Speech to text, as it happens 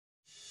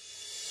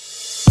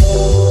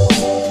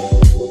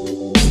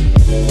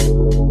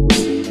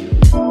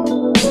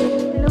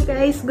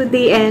guys! Good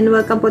day and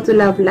welcome po to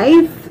Love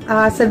Life.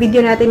 Sa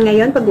video natin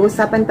ngayon,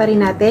 pag-uusapan pa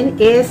rin natin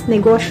is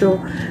negosyo.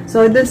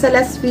 So, dun sa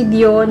last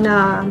video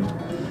na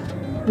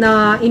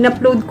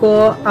in-upload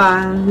ko,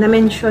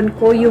 na-mention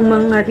ko yung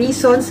mga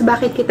reasons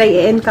bakit kita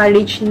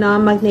i-encourage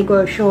na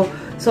magnegosyo.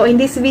 So, in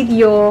this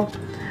video,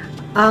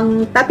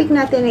 ang topic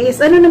natin is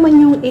ano naman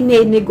yung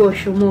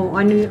inenegosyo mo?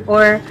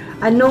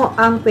 Ano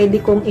ang pwede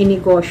kong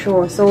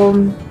inegosyo? So,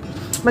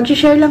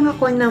 mag-share lang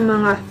ako ng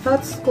mga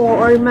thoughts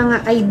ko or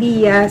mga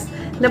ideas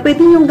na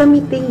pwede niyong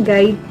gamitin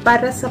guide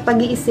para sa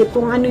pag-iisip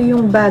kung ano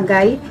yung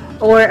bagay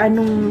or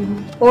ano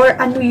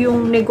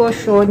yung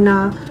negosyo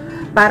na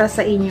para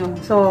sa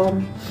inyo. So,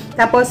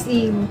 tapos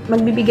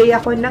magbibigay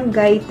ako ng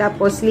guide,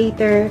 tapos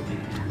later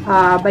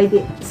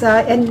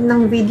sa end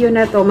ng video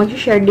na to,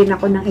 mag-share din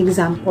ako ng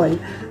example.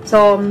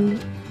 So,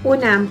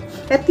 una,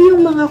 ito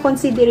yung mga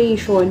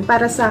consideration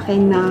para sa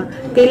akin na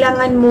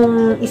kailangan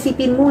mong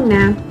isipin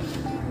muna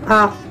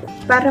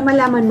para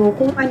malaman mo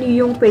kung ano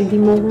yung pwede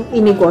mong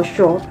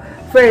inegosyo.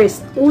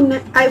 First,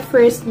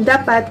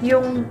 dapat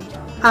yung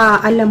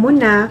alam mo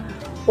na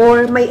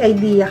or may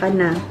idea ka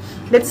na.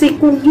 Let's say,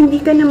 kung hindi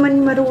ka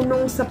naman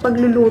marunong sa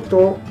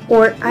pagluluto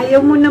or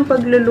ayaw mo ng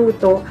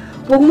pagluluto,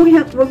 wag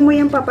mo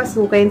yung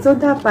papasukin. So,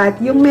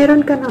 dapat yung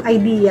meron ka ng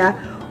idea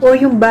or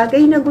yung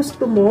bagay na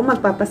gusto mo,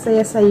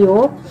 magpapasaya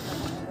sa'yo,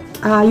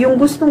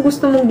 yung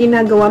gustong-gusto mong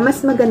ginagawa,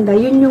 mas maganda,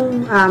 yun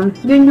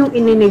yung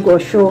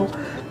inenegosyo.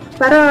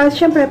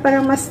 Syempre,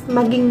 para mas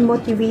maging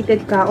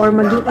motivated ka or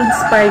maging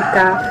inspired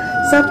ka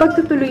sa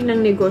pagtutuloy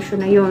ng negosyo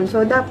na yon.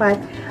 So, dapat,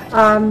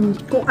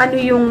 kung ano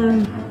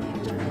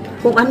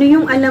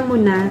yung alam mo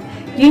na,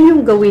 yun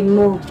yung gawin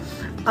mo.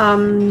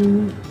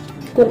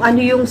 Kung ano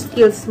yung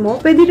skills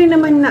mo, pwede rin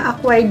naman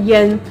na-acquired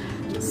yan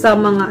sa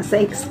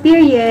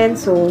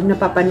experience. So,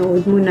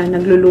 napapanood mo na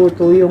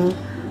nagluluto yung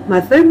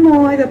mother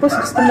mo, tapos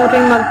gusto mo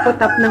rin mag-put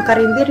up ng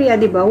karinderya,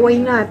 di ba? Why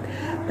not?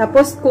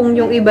 Tapos, kung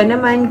yung iba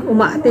naman,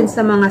 umaattend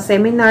sa mga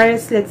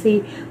seminars, let's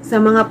say, sa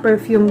mga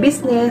perfume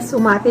business,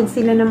 umaattend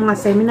sila ng mga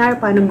seminar,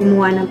 paano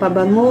gumawa ng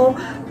pabango,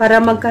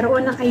 para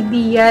magkaroon ng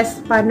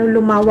ideas, paano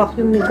lumawak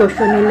yung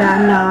negosyo nila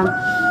na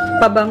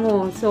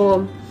pabango.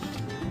 So,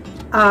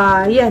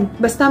 yan.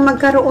 Basta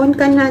magkaroon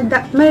ka na,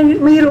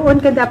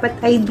 mayroon ka dapat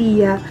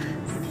idea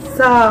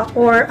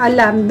or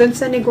alam dun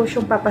sa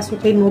negosyong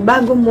papasukin mo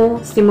bago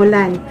mo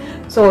simulan.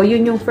 So,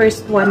 yun yung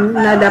first one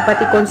na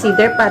dapat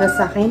i-consider para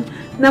sa akin.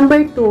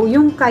 Number 2,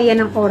 yung kaya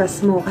ng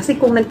oras mo. Kasi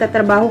kung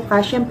nagtatrabaho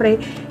ka,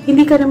 syempre,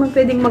 hindi ka naman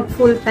pwedeng mag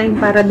full time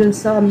para dun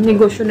sa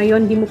negosyo na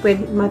yun. Hindi mo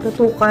pwedeng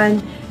matutukan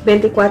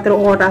 24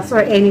 oras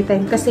or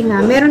anytime. Kasi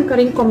nga, meron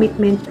ka rin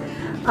commitment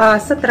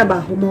sa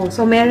trabaho mo.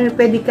 So,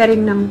 pwede ka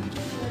rin ng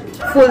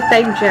full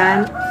time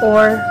dyan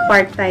or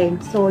part time.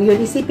 So,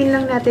 yun, isipin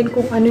lang natin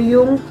kung ano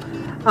yung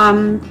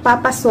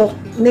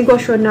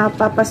negosyo na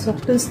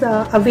papasok dun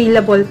sa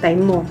available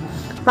time mo.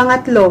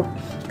 Pangatlo,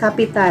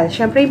 capital.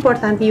 Syempre,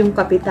 importante yung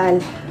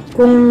capital.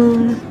 Kung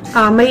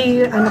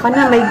may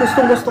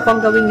gustong-gusto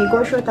kang gawing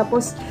negosyo,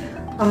 tapos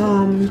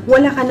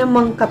wala ka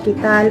namang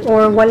capital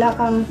or wala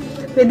kang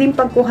pwedeng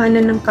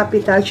pagkuhanan ng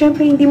capital,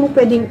 syempre, hindi mo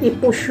pwedeng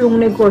i-push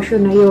yung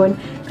negosyo na yon.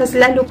 Kasi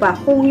lalo pa,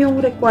 kung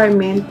yung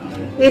requirement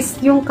is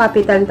yung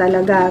capital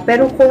talaga.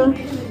 Pero kung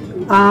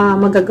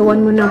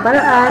magagawan mo ng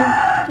paraan,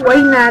 why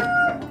not?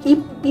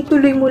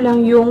 Ituloy mo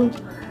lang yung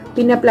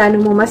pinaplano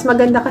mo. Mas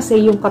maganda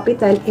kasi yung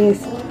capital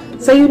is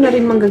sa'yo na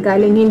rin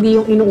manggagaling, hindi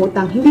yung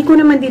inuutang. Hindi ko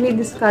naman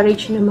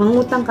dinidiscourage na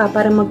mangutang ka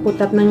para mag-put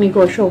up ng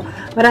negosyo.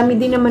 Marami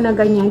din naman na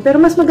ganyan.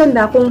 Pero mas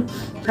maganda kung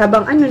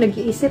habang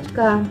nag-iisip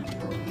ka,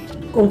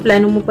 kung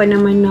plano mo pa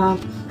naman na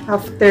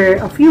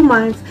after a few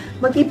months,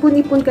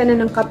 mag-ipon-ipon ka na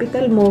ng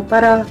capital mo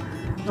para,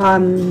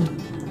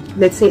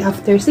 let's say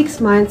after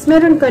 6 months,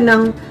 meron ka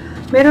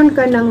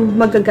ng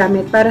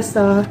magagamit para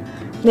sa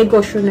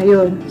negosyo na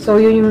yun. So,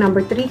 yun yung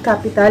number 3,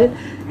 capital.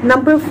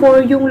 Number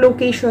 4, yung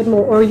location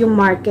mo or yung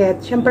market.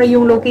 Siyempre,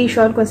 yung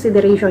location,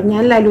 consideration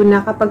yan, lalo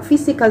na kapag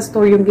physical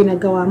store yung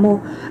ginagawa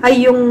mo,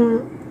 ay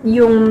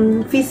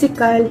yung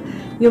physical,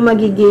 yung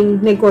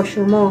magiging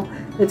negosyo mo.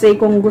 Let's say,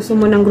 kung gusto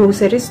mo ng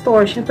grocery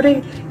store,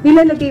 siyempre,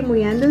 nilalagay mo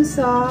yan dun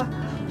sa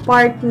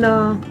part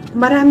na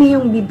marami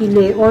yung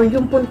bibili or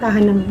yung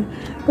pupuntahan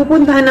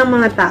ng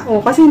mga tao.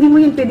 Kasi hindi mo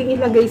yun pwedeng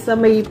ilagay sa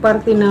may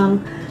parte ng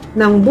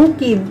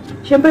bukid.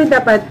 Siyempre,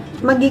 dapat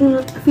maging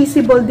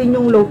feasible din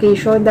yung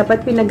location.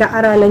 Dapat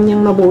pinag-aaralan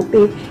niyang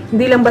mabuti.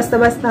 Hindi lang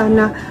basta-basta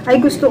na,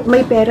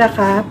 may pera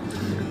ka,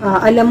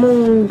 alam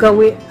mong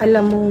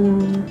alam mong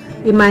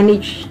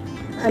i-manage,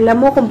 alam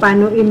mo kung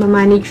paano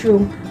i-manage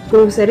yung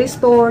grocery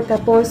store,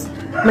 tapos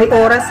may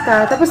oras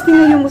ka, tapos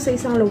tinayo mo sa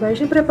isang lugar.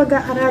 Siyempre,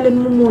 pag-aaralan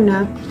mo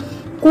muna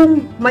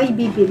kung may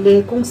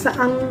bibili, kung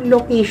saang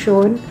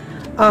location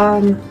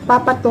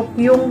papatok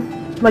yung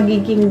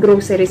magiging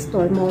grocery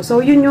store mo. So,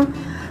 yun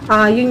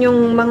yung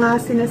mga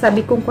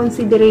sinasabi kong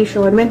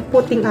consideration when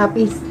putting up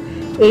is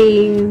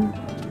a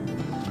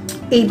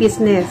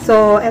business.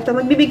 So, eto,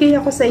 magbibigay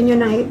ako sa inyo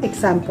ng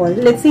example.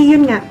 Let's say,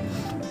 yun nga,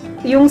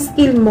 yung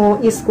skill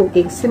mo is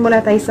cooking.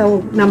 Simula tayo sa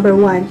number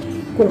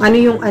 1. Kung ano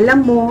yung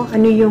alam mo,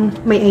 ano yung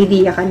may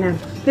idea ka na.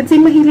 Kasi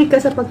mahilig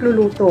ka sa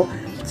pagluluto.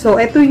 So,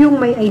 ito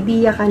yung may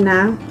idea ka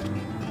na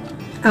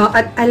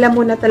at alam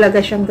mo na talaga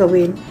siyang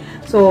gawin.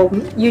 So,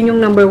 yun yung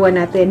number 1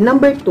 natin.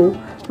 Number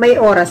 2, may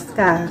oras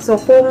ka. So,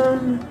 kung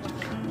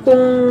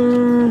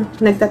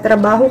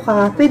nagtatrabaho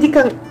ka,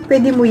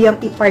 pwede mo yung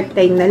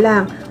i-part-time na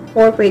lang.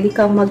 Or pwede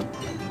kang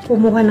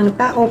kumuha ng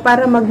tao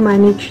para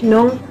mag-manage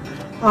nung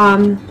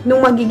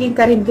magiging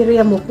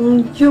karinderya mo.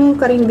 Kung yung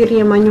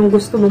karinderya man yung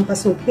gusto mong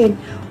pasukin.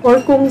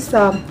 Or kung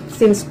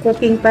since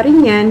cooking pa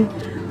rin yan,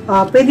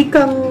 pwede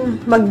kang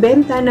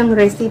magbenta ng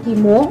recipe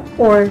mo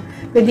or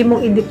pwede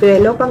mong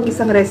i-develop ang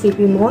isang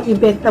recipe mo,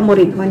 ibenta mo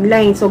rin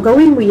online. So,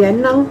 gawin mo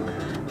yan ng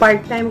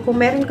part-time kung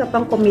meron ka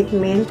pang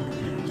commitment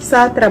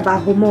sa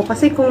trabaho mo.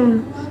 Kasi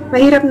kung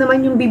mahirap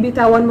naman yung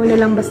bibitawan mo na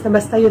lang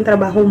basta-basta yung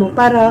trabaho mo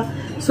para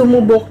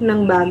sumubok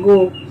ng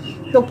bago.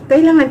 So,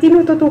 kailangan,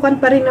 tinututukan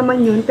pa rin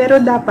naman yun, pero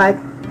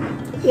dapat,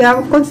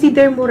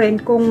 consider mo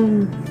rin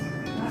kung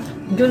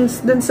dun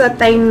sa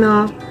time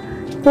na,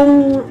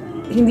 kung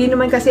hindi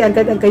naman kasi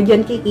agad-agad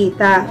yan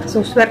kikita.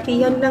 So,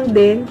 swertihan lang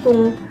din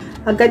kung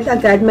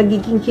agad-agad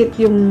magiging hit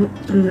yung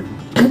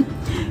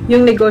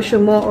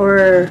negosyo mo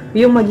or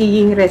yung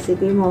magiging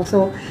recipe mo.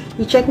 So,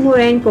 i-check mo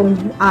rin kung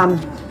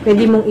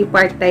pwede mong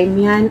i-part-time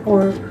yan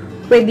or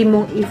pwede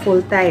mong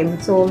i-full-time.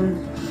 So,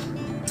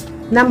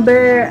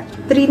 number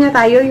 3 na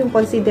tayo, yung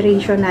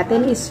consideration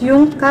natin is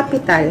yung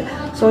capital.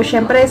 So,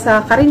 syempre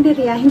sa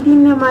karinderya, hindi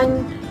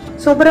naman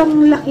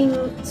sobrang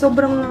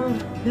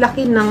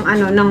laki ng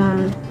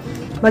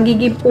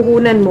magiging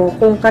puhunan mo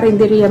kung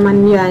karinderya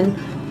man yan.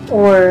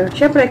 Or,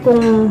 syempre,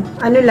 kung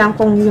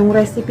kung yung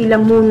recipe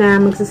lang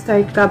muna,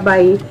 magsa-start ka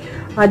by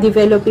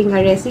developing a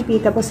recipe,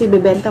 tapos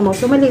ibibenta mo.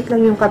 So, maliit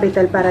lang yung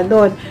capital para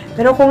doon.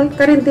 Pero kung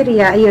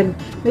karinderya, ayun,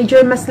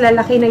 medyo mas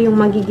lalaki na yung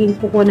magiging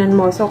pukunan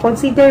mo. So,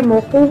 consider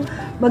mo kung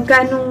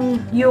magkano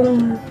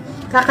yung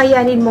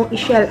kakayanin mong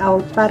i-shell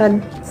out para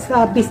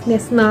sa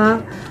business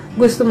na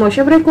gusto mo.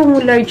 Syempre, kung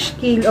large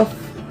scale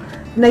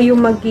na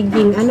yung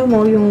magiging,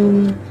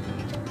 yung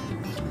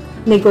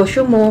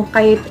negosyo mo,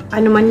 kahit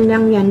ano man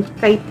lang yan,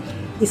 kahit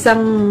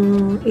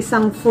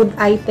isang food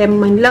item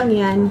man lang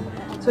yan,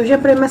 so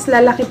syempre mas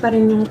lalaki pa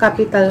rin yung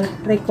capital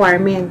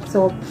requirement.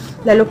 So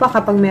lalo pa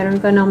kapag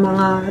meron ka ng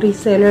mga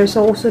reseller,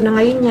 so uso na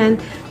ngayon yan,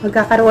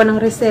 magkakaroon ng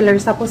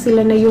resellers, tapos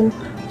sila na yung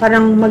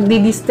parang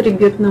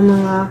magdi-distribute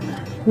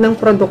ng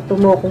produkto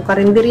mo. Kung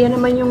karinderya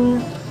naman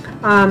yung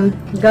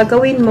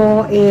gagawin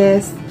mo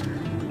is,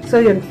 so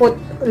yun,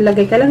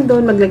 lagay ka lang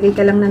doon, maglagay ka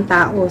lang ng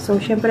tao. So,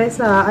 syempre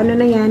sa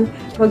na yan,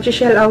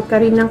 mag-shell out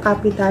ka rin ng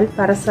capital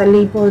para sa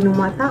labor ng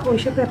mga tao.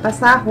 Syempre,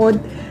 pasahod,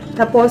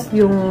 tapos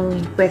yung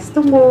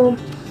pwesto mo,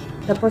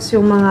 tapos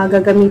yung mga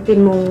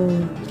gagamitin mong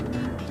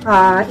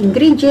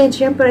ingredients,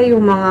 syempre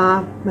yung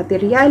mga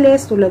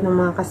materials tulad ng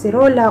mga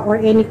kasirola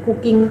or any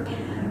cooking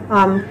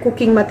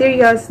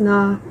materials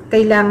na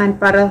kailangan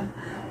para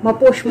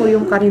ma-push mo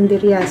yung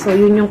karinderya. So,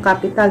 yun yung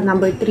capital,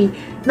 number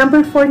 3. Number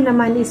 4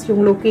 naman is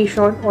yung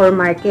location or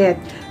market.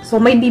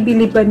 So, may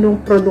bibili ba nung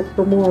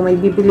produkto mo? May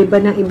bibili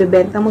ba ng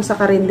ibebenta mo sa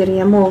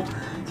karinderya mo?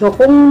 So,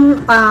 kung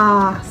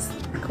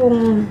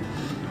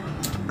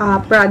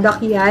product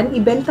yan,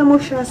 ibenta mo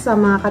siya sa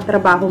mga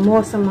katrabaho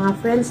mo, sa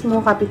mga friends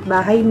mo,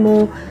 kapitbahay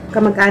mo,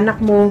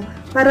 kamag-anak mo,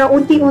 para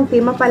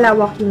unti-unti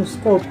mapalawak yung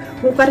scope.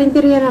 Kung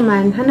karinderya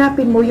naman,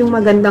 hanapin mo yung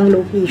magandang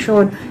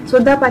location. So,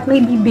 dapat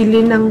may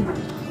bibili ng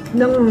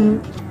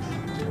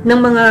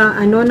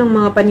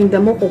mga paninda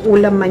mo, kung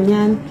ulam man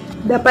yan,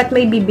 dapat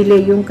may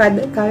bibili yung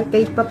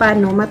kahit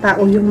papano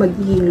matao yung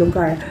magiging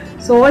lugar.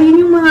 So,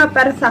 ayun yung mga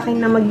para sa akin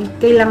na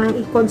kailangan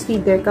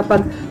i-consider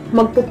kapag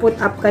magpo-put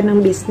up ka ng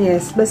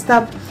business.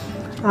 Basta,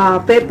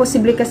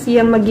 posible kasi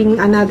yung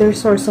maging another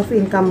source of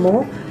income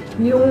mo.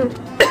 Yung,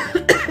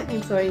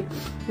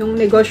 yung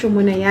negosyo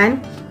mo na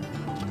yan,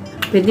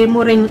 pwede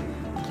mo rin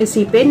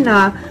isipin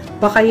na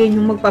baka yun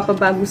yung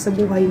magpapabago sa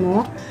buhay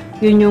mo.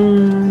 Yun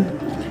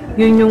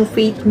yung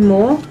faith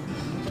mo.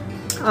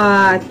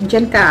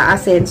 Diyan ka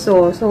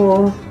aasenso.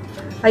 So,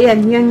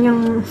 ayan, yan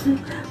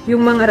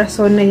yung mga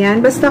rason na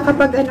yan. Basta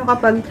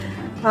kapag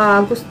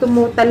gusto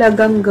mo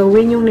talagang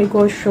gawin yung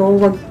negosyo,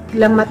 wag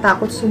lang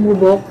matakot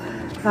sumubok.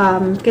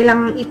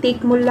 Kailangan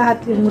i-take mo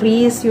lahat yung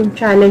risk, yung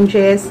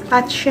challenges,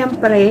 at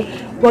syempre,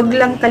 wag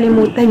lang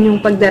kalimutan yung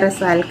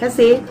pagdarasal.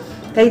 Kasi,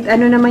 kahit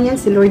ano naman yan,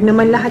 si Lord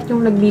naman lahat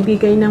yung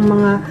nagbibigay ng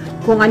mga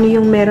kung ano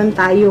yung meron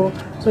tayo.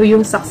 So,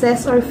 yung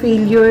success or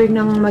failure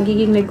ng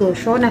magiging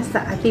negosyo,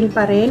 nasa atin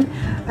pa rin.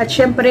 At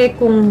syempre,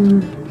 kung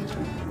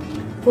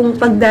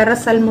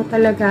pagdarasal mo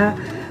talaga,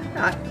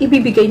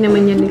 ibibigay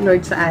naman yan ni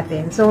Lord sa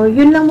atin. So,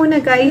 yun lang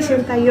muna guys.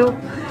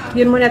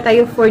 Yun muna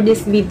tayo for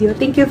this video.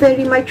 Thank you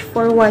very much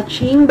for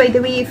watching. By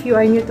the way, if you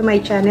are new to my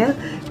channel,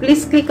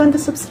 please click on the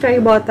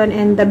subscribe button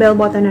and the bell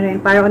button na rin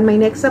para on my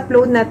next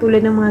upload na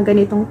tulad ng mga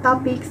ganitong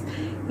topics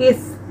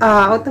is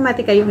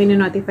automatic kayong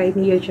ino-notify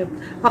ni YouTube.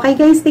 Okay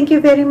guys, thank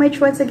you very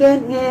much once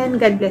again and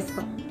God bless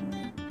po.